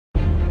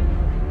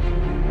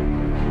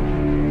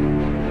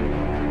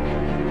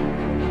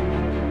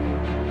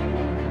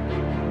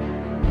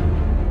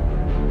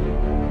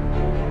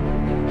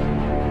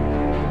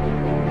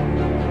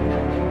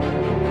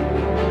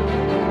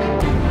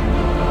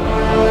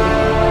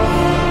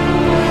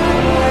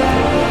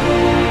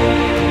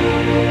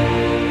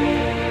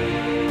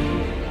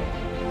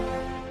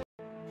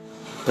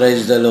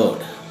Praise the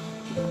lord.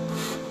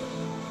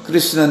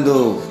 క్రీస్తునందు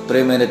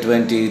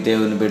ప్రియమైనటువంటి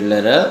దేవుని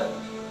బిడ్డలారా,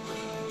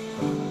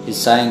 ఈ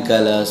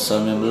సాయంకాల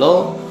సమయంలో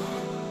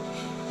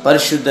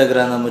పరిశుద్ధ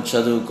గ్రంథము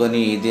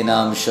చదువుకొని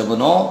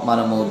దినాంశమును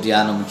మనము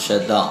ధ్యానం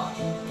చేద్దాం.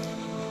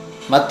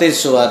 మత్తయి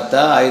సువార్త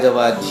 5వ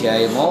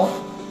అధ్యాయము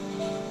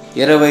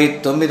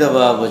 29వ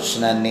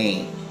వచనాన్ని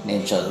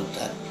నేను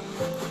చదువుతాను.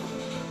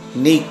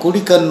 నీ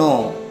కుడి కన్ను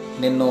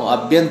నిన్ను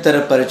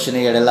అభ్యంతరపరిచిన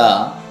ఎడల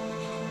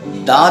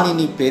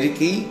దానిని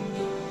పెరికి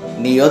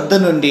నీ యొద్ద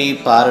నుండి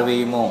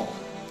పారవేయము.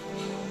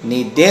 నీ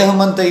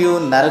దేహమంతయు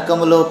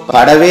నరకములో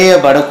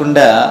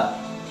పడవేయబడకుండా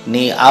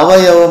నీ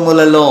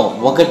అవయవములలో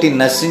ఒకటి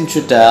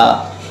నశించుట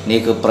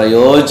నీకు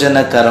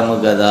ప్రయోజనకరము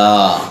గదా.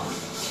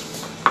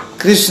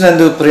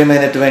 కృష్ణందు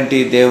ప్రియమైనటువంటి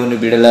దేవుని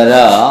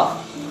బిడలారా,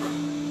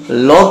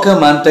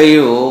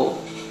 లోకమంతయు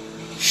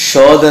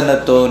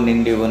శోధనతో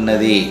నిండి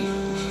ఉన్నది.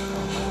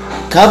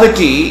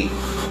 కాబట్టి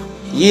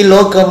ఈ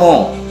లోకము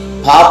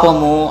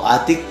పాపము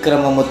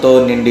అతిక్రమముతో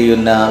నిండి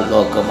ఉన్న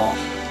లోకము.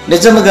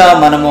 నిజముగా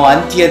మనము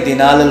అంత్య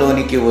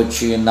దినాలలోనికి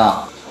వచ్చి ఉన్నాం.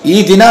 ఈ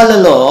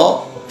దినాలలో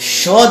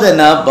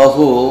శోధన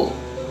బహు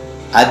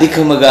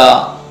అధికముగా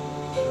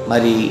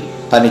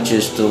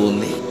పనిచేస్తూ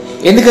ఉంది.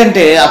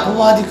 ఎందుకంటే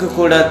అపవాదికి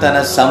కూడా తన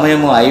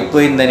సమయము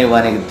అయిపోయిందని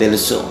వానికి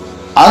తెలుసు.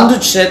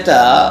 అందుచేత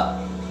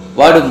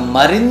వాడు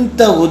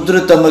మరింత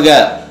ఉధృతముగా,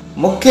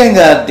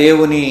 ముఖ్యంగా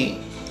దేవుని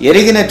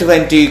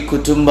ఎరిగినటువంటి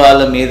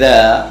కుటుంబాల మీద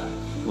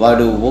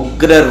వాడు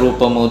ఉగ్ర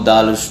రూపము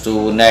దాలుస్తూ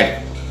ఉన్నాడు.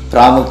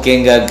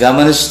 ప్రాముఖ్యంగా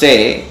గమనిస్తే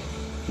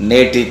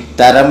నేటి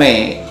తరమే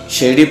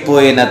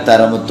చెడిపోయిన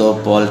తరముతో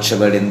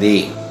పోల్చబడింది.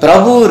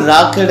 ప్రభు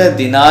రాకడ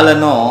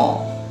దినాలను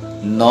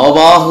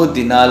నోవాహు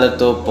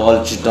దినాలతో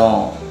పోల్చటం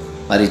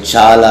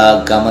చాలా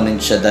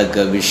గమనించదగ్గ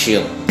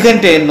విషయం.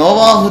 ఎందుకంటే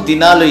నోవాహు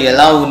దినాలు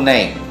ఎలా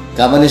ఉన్నాయి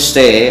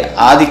గమనిస్తే,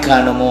 ఆది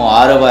కాండము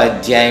 6వ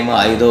అధ్యాయము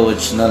 5వ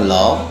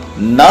వచనంలో,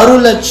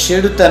 నరుల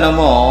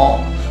చెడుతనము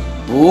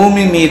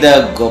భూమి మీద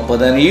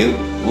గొప్పదనియు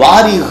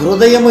వారి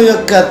హృదయము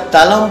యొక్క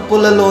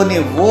తలంపులలోని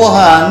ఊహ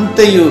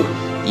అంతయు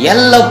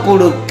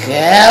ఎల్లప్పుడూ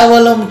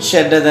కేవలం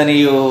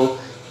చెడ్డదనియు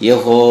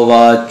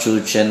యెహోవా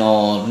చూచెను.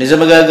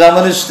 నిజముగా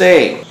గమనిస్తే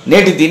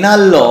నేటి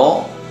దినాల్లో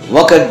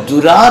ఒక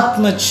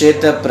దురాత్మ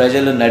చేత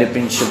ప్రజలు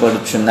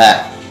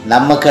నడిపించబడుచున్నారు.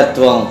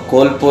 నమ్మకత్వం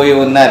కోల్పోయి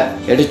ఉన్నారు.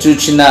 ఎటు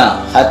చూచిన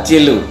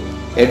హత్యలు,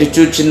 ఎటు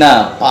చూచిన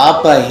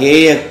పాప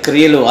హేయ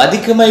క్రియలు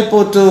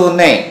అధికమైపోతూ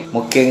ఉన్నాయి.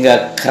 ముఖ్యంగా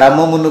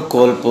క్రమమును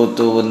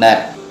కోల్పోతూ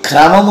ఉన్నారు.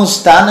 క్రమము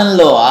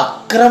స్థానంలో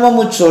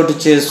అక్రమము చోటు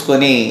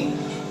చేసుకొని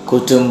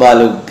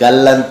కుటుంబాలు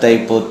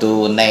గల్లంతైపోతూ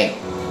ఉన్నాయి.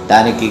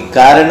 దానికి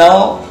కారణం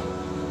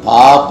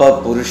పాప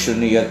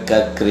పురుషుని యొక్క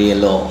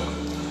క్రియలో.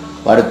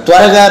 వాడు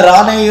త్వరగా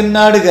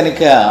రానయ్యున్నాడు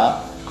గనుక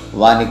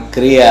వాని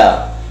క్రియ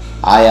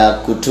ఆయా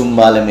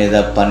కుటుంబాల మీద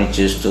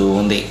పనిచేస్తూ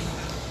ఉంది.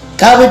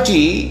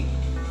 కాబట్టి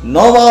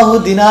నోవాహు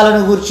దినాలను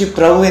గురించి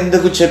ప్రభు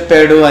ఎందుకు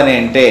చెప్పాడు అని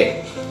అంటే,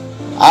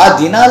 ఆ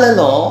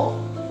దినాలలో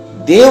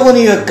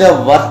దేవుని యొక్క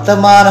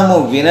వర్తమానము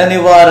వినని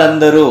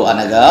వారందరూ,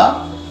 అనగా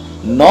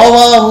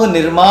నోవాహు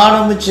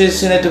నిర్మాణము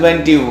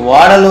చేసినటువంటి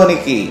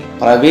వాడలోనికి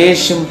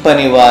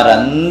ప్రవేశింపని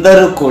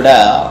వారందరూ కూడా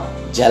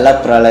జల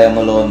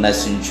ప్రళయములో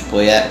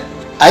నశించిపోయారు.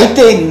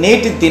 అయితే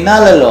నేటి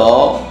దినాలలో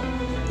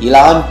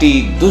ఇలాంటి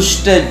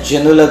దుష్ట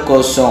జనుల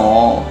కోసం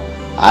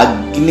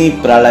అగ్ని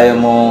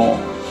ప్రళయము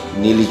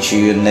నిలిచి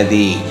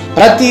ఉన్నది.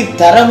 ప్రతి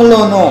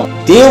తరములోనూ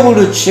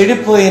దేవుడు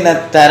చెడిపోయిన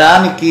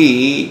తరానికి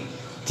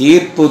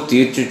తీర్పు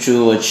తీర్చుచూ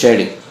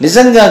వచ్చాడు.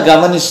 నిజంగా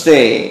గమనిస్తే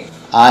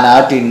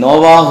ఆనాటి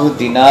నోవాహు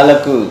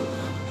దినాలకు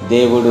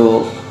దేవుడు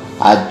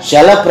ఆ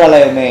జల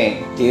ప్రళయమే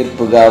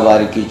తీర్పుగా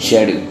వారికి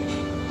ఇచ్చాడు.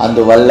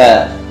 అందువల్ల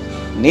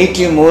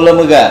నీటి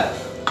మూలముగా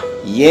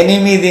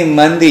 8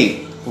 మంది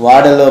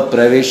వాడలో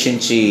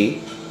ప్రవేశించి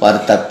వారు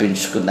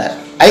తప్పించుకున్నారు.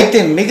 అయితే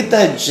మిగతా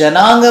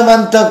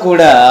జనాంగమంతా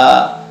కూడా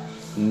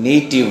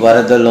నీటి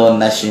వరదలో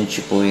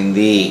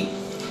నశించిపోయింది.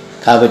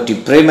 కాబట్టి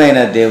ప్రియమైన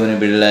దేవుని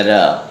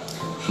బిడ్డలారా,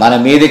 మన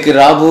మీదకి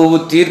రాబో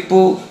తీర్పు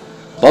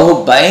బహు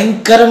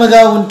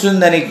భయంకరముగా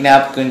ఉంటుందని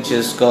జ్ఞాపకం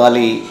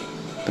చేసుకోవాలి.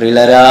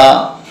 ప్రియులారా,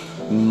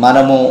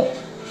 మనము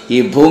ఈ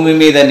భూమి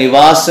మీద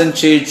నివాసం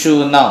చేయుచూ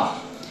ఉన్నాం.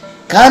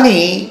 కానీ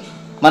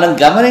మనం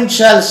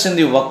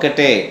గమనించాల్సింది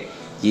ఒక్కటే,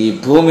 ఈ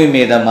భూమి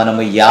మీద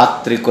మనము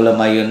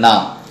యాత్రికులమై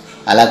ఉన్నాం.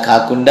 అలా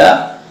కాకుండా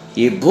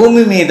ఈ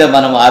భూమి మీద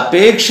మనం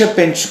అపేక్ష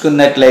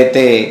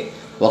పెంచుకున్నట్లయితే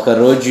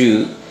ఒకరోజు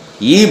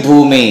ఈ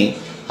భూమి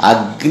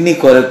అగ్ని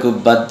కొరకు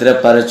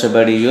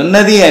భద్రపరచబడి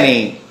ఉన్నది అని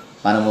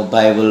మనము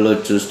బైబిల్లో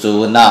చూస్తూ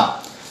ఉన్నాం.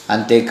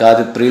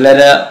 అంతేకాదు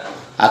ప్రియులరా,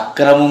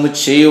 అక్రమము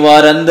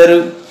చేయువారందరూ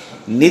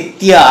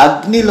నిత్య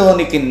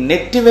అగ్నిలోనికి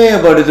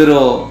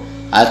నెట్టివేయబడుదురో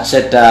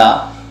అచ్చట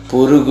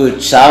పురుగు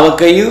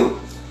చావకయు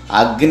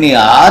అగ్ని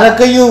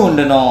ఆరకయు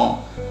ఉండును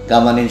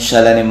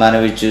గమనించాలని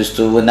మనవి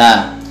చూస్తూ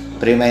ఉన్నాను.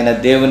 ప్రియమైన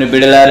దేవుని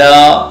బిడలారా,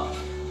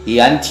 ఈ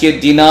అంత్య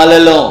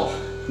దినాలలో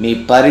మీ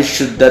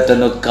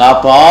పరిశుద్ధతను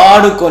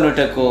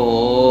కాపాడుకొనుటకు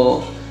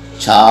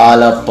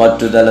చాలా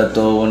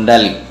పట్టుదలతో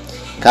ఉండాలి.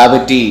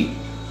 కాబట్టి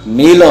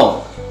మీలో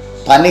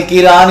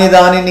పనికిరాని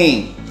దానిని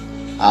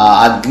ఆ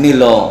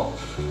అగ్నిలో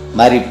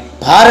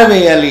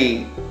పారవేయాలి.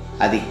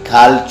 అది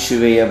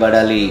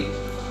కాల్చివేయబడాలి.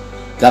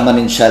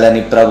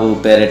 గమనించాలని ప్రభు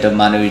పేరిట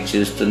మనవి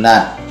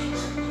చేస్తున్నాను.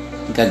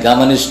 ఇంకా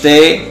గమనిస్తే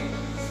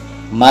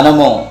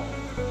మనము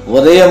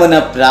ఉదయమున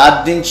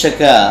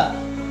ప్రార్థించక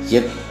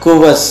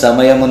ఎక్కువ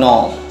సమయమును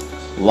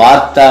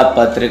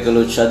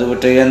వార్తాపత్రికలు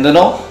చదువుట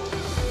ఎందునో,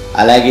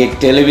 అలాగే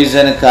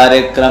టెలివిజన్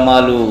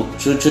కార్యక్రమాలు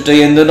చూచుట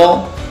ఎందునో,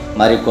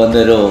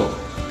 మరికొందరు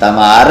తమ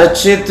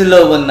అరచేతిలో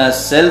ఉన్న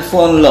సెల్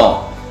ఫోన్లో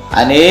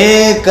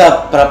అనేక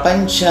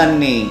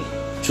ప్రపంచాన్ని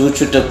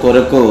చూచుట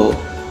కొరకు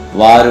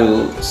వారు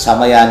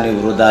సమయాన్ని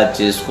వృధా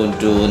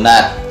చేసుకుంటూ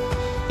ఉన్నారు.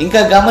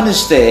 ఇంకా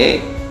గమనిస్తే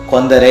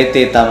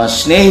కొందరైతే తమ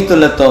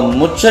స్నేహితులతో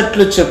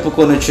ముచ్చట్లు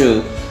చెప్పుకొనుచు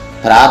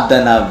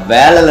ప్రార్థన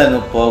వేళలను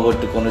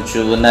పోగొట్టుకొనుచు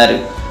ఉన్నారు.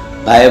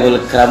 బైబిల్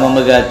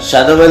క్రమముగా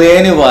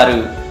చదవలేని వారు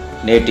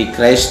నేటి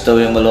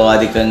క్రైస్తవ్యములో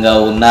అధికంగా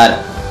ఉన్నారు.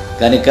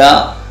 కనుక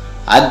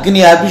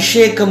అగ్ని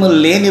అభిషేకము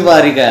లేని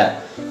వారిగా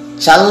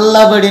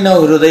చల్లబడిన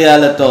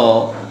హృదయాలతో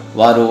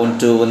వారు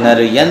ఉంటూ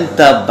ఉన్నారు.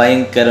 ఎంత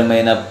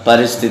భయంకరమైన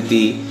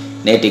పరిస్థితి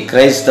నేటి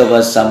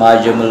క్రైస్తవ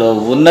సమాజంలో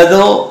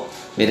ఉన్నదో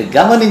మీరు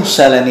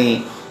గమనించాలని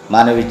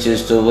మనవి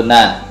చేస్తూ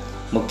ఉన్నాను.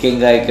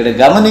 ముఖ్యంగా ఇక్కడ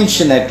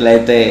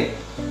గమనించినట్లయితే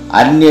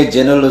అన్య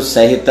జనులు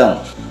సహితం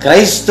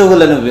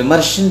క్రైస్తవులను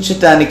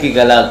విమర్శించటానికి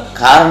గల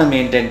కారణం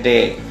ఏంటంటే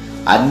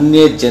అన్య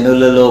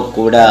జనులలో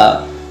కూడా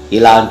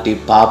ఇలాంటి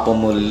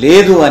పాపము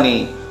లేదు అని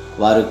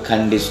వారు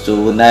ఖండిస్తూ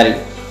ఉన్నారు.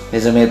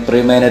 నిజమే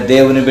ప్రియమైన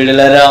దేవుని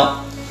బిడ్డలారా,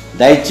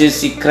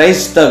 దయచేసి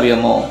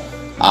క్రైస్తవ్యము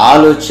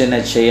ఆలోచన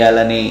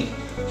చేయాలని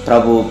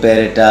ప్రభు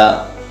పేరిట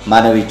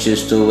మనవి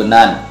చేస్తూ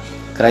ఉన్నాను.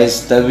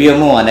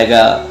 క్రైస్తవ్యము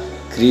అనగా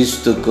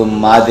క్రీస్తుకు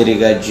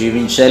మాదిరిగా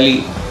జీవించాలి,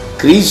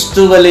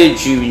 క్రీస్తు వలె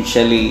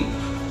జీవించాలి.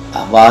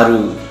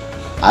 వారు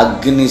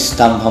అగ్ని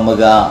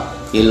స్తంభముగా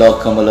ఈ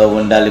లోకములో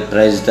ఉండాలి.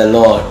 Praise the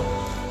lord,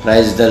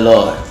 praise the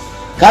lord.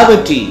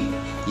 కాబట్టి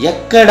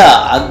ఎక్కడ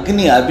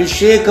అగ్ని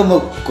అభిషేకము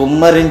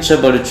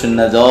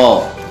కుమ్మరించబడుచున్నదో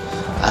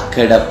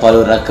అక్కడ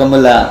పలు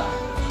రకముల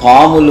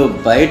పాములు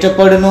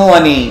బయటపడును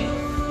అని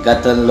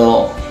గతంలో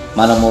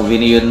మనము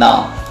విని ఉన్నాం.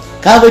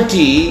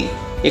 కాబట్టి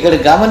ఇక్కడ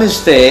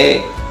గమనిస్తే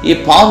ఈ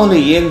పాములు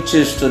ఏం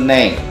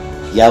చేస్తున్నాయి,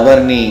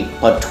 ఎవరిని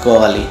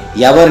పట్టుకోవాలి,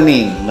 ఎవరిని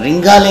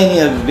మృంగాలేని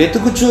అవి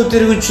వెతుకుచూ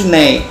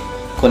తిరుగుచున్నాయి.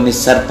 కొన్ని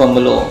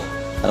సర్పములు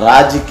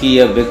రాజకీయ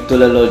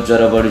వ్యక్తులలో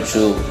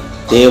జొరబడుచు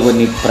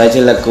దేవుని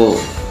ప్రజలకు,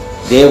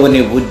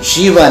 దేవుని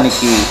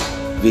ఉజ్జీవానికి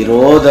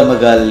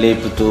విరోధముగా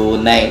లేపుతూ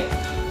ఉన్నాయి.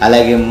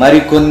 అలాగే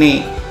మరికొన్ని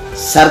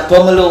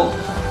సర్పములు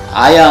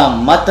ఆయా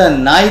మత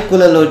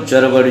నాయకులలో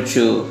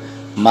జొరబడుచు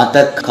మత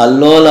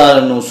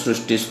కల్లోలాలను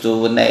సృష్టిస్తూ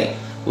ఉన్నాయి.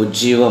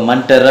 ఉజ్జీవ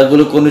మంట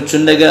రగులు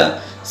కొనుచుండగా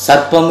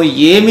సర్పము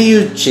ఏమీ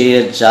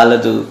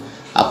చేయజాలదు.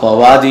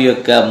 అపవాది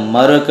యొక్క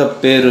మరొక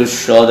పేరు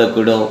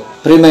శోధకుడు.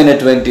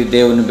 ప్రియమైనటువంటి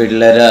దేవుని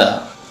బిడ్డలారా,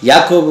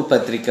 యాకోబు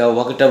పత్రిక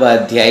 1వ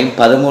అధ్యాయం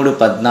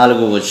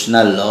 13-14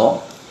 వచనాల్లో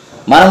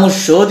మనము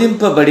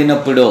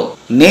శోధింపబడినప్పుడు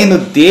నేను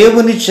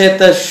దేవుని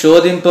చేత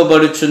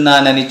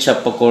శోధింపబడుచున్నానని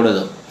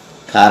చెప్పకూడదు.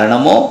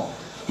 కారణము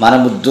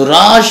మనము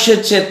దురాశ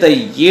చేత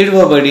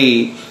ఈడ్వబడి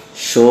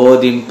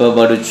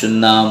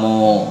శోధింపబడుచున్నాము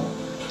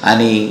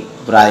అని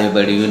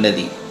వ్రాయబడి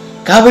ఉన్నది.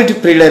 కాబట్టి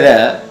ప్రియులరా,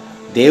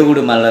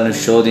 దేవుడు మనలను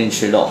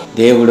శోధించడం,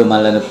 దేవుడు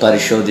మనలను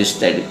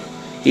పరిశోధిస్తాడు.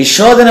 ఈ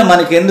శోధన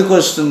మనకు ఎందుకు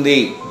వస్తుంది?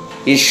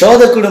 ఈ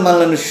శోధకుడు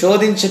మనలను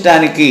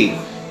శోధించటానికి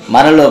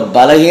మనలో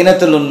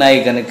బలహీనతలు ఉన్నాయి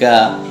కనుక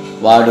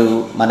వాడు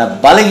మన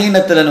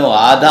బలహీనతలను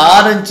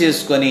ఆధారం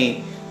చేసుకొని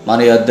మన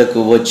యొద్దకు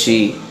వచ్చి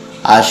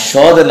ఆ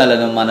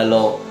శోధనలను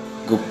మనలో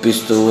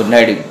గుప్పిస్తూ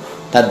ఉన్నాడు.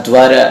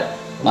 తద్వారా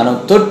మనం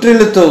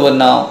తొట్టిల్లుతూ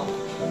ఉన్నాం,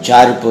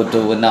 జారిపోతూ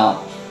ఉన్నాం.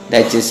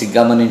 దయచేసి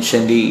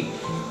గమనించండి,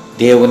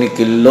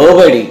 దేవునికి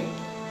లోబడి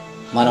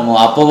మనము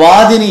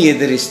అపవాదిని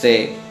ఎదిరిస్తే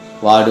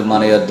వాడు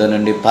మన యొద్ద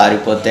నుండి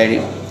పారిపోతాడు.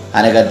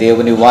 అనగా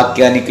దేవుని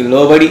వాక్యానికి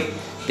లోబడి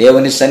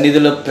దేవుని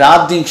సన్నిధిలో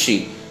ప్రార్థించి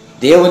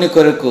దేవుని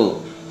కొరకు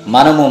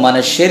మనము మన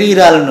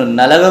శరీరాలను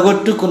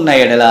నలగగొట్టుకున్న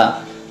ఎడల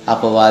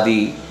అపవాది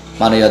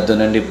మన యొద్ద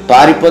నుండి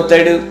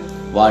పారిపోతాడు,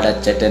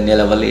 వాడచ్చట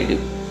నిలవలేడు.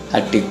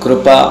 అట్టి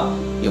కృప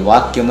ఈ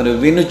వాక్యమును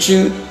వినుచు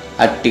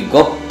అట్టి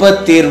గొప్ప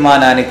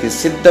తీర్మానానికి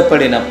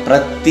సిద్ధపడిన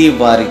ప్రతి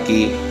వారికి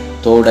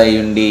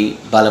తోడయుండి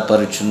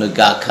బలపరుచును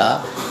గాక.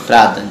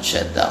 ప్రార్థన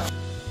చేద్దాం.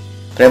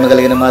 ప్రేమ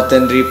కలిగిన మా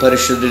తండ్రి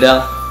పరిశుద్ధుడా,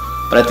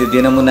 ప్రతి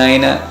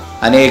దినమునైన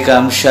అనేక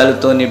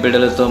అంశాలతో నీ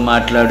బిడ్డలతో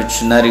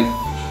మాట్లాడుచున్నారు.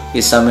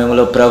 ఈ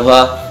సమయంలో ప్రభా,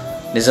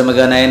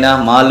 నిజముగానైనా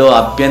మాలో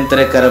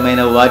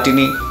అభ్యంతరకరమైన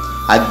వాటిని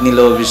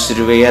అగ్నిలో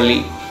విసిరివేయాలి.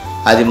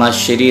 అది మా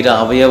శరీర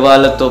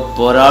అవయవాలతో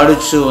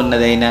పోరాడుచూ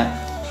ఉన్నదైనా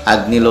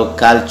అగ్నిలో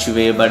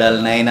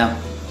కాల్చివేయబడాలనైనా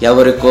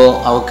ఎవరికో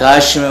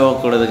అవకాశం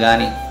ఇవ్వకూడదు.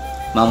 కానీ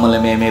మమ్మల్ని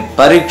మేమే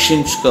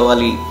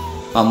పరీక్షించుకోవాలి,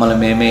 మమ్మల్ని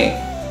మేమే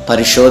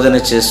పరిశోధన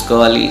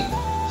చేసుకోవాలి.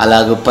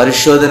 అలాగ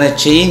పరిశోధన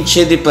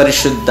చేయించేది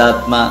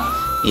పరిశుద్ధాత్మ.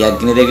 ఈ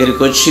అగ్ని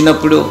దగ్గరికి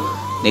వచ్చినప్పుడు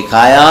నీకు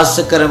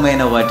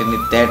ఆయాసకరమైన వాటిని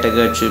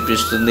తేటగా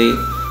చూపిస్తుంది.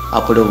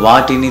 అప్పుడు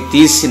వాటిని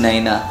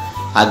తీసినైనా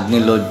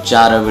అగ్నిలో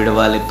జార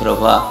విడవాలి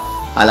ప్రభా.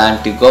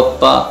 అలాంటి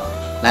గొప్ప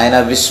నాయన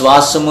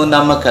విశ్వాసము,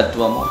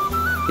 నమ్మకత్వము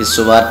ఈ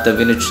సువార్త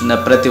వినుచున్న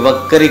ప్రతి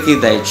ఒక్కరికి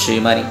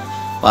దయచేయమని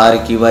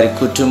వారికి వారి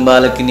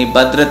కుటుంబాలకి నీ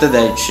భద్రత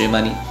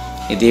దయచేయమని,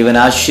 నీ దేవుని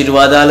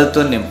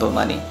ఆశీర్వాదాలతో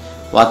నింపమని,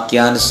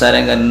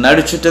 వాక్యానుసారంగా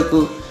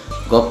నడుచుటకు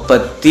గొప్ప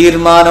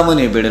తీర్మానము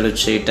నీ బిడలు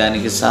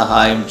చేయటానికి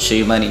సహాయం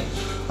చేయమని,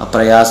 ఆ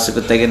ప్రయాసకు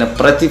తగిన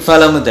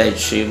ప్రతిఫలము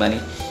దయచేయమని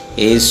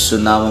యేసు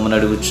నామమున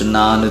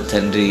అడుగుచున్నాను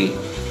తండ్రి.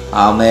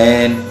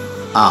 ఆమెన్.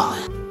 ఆమెన్.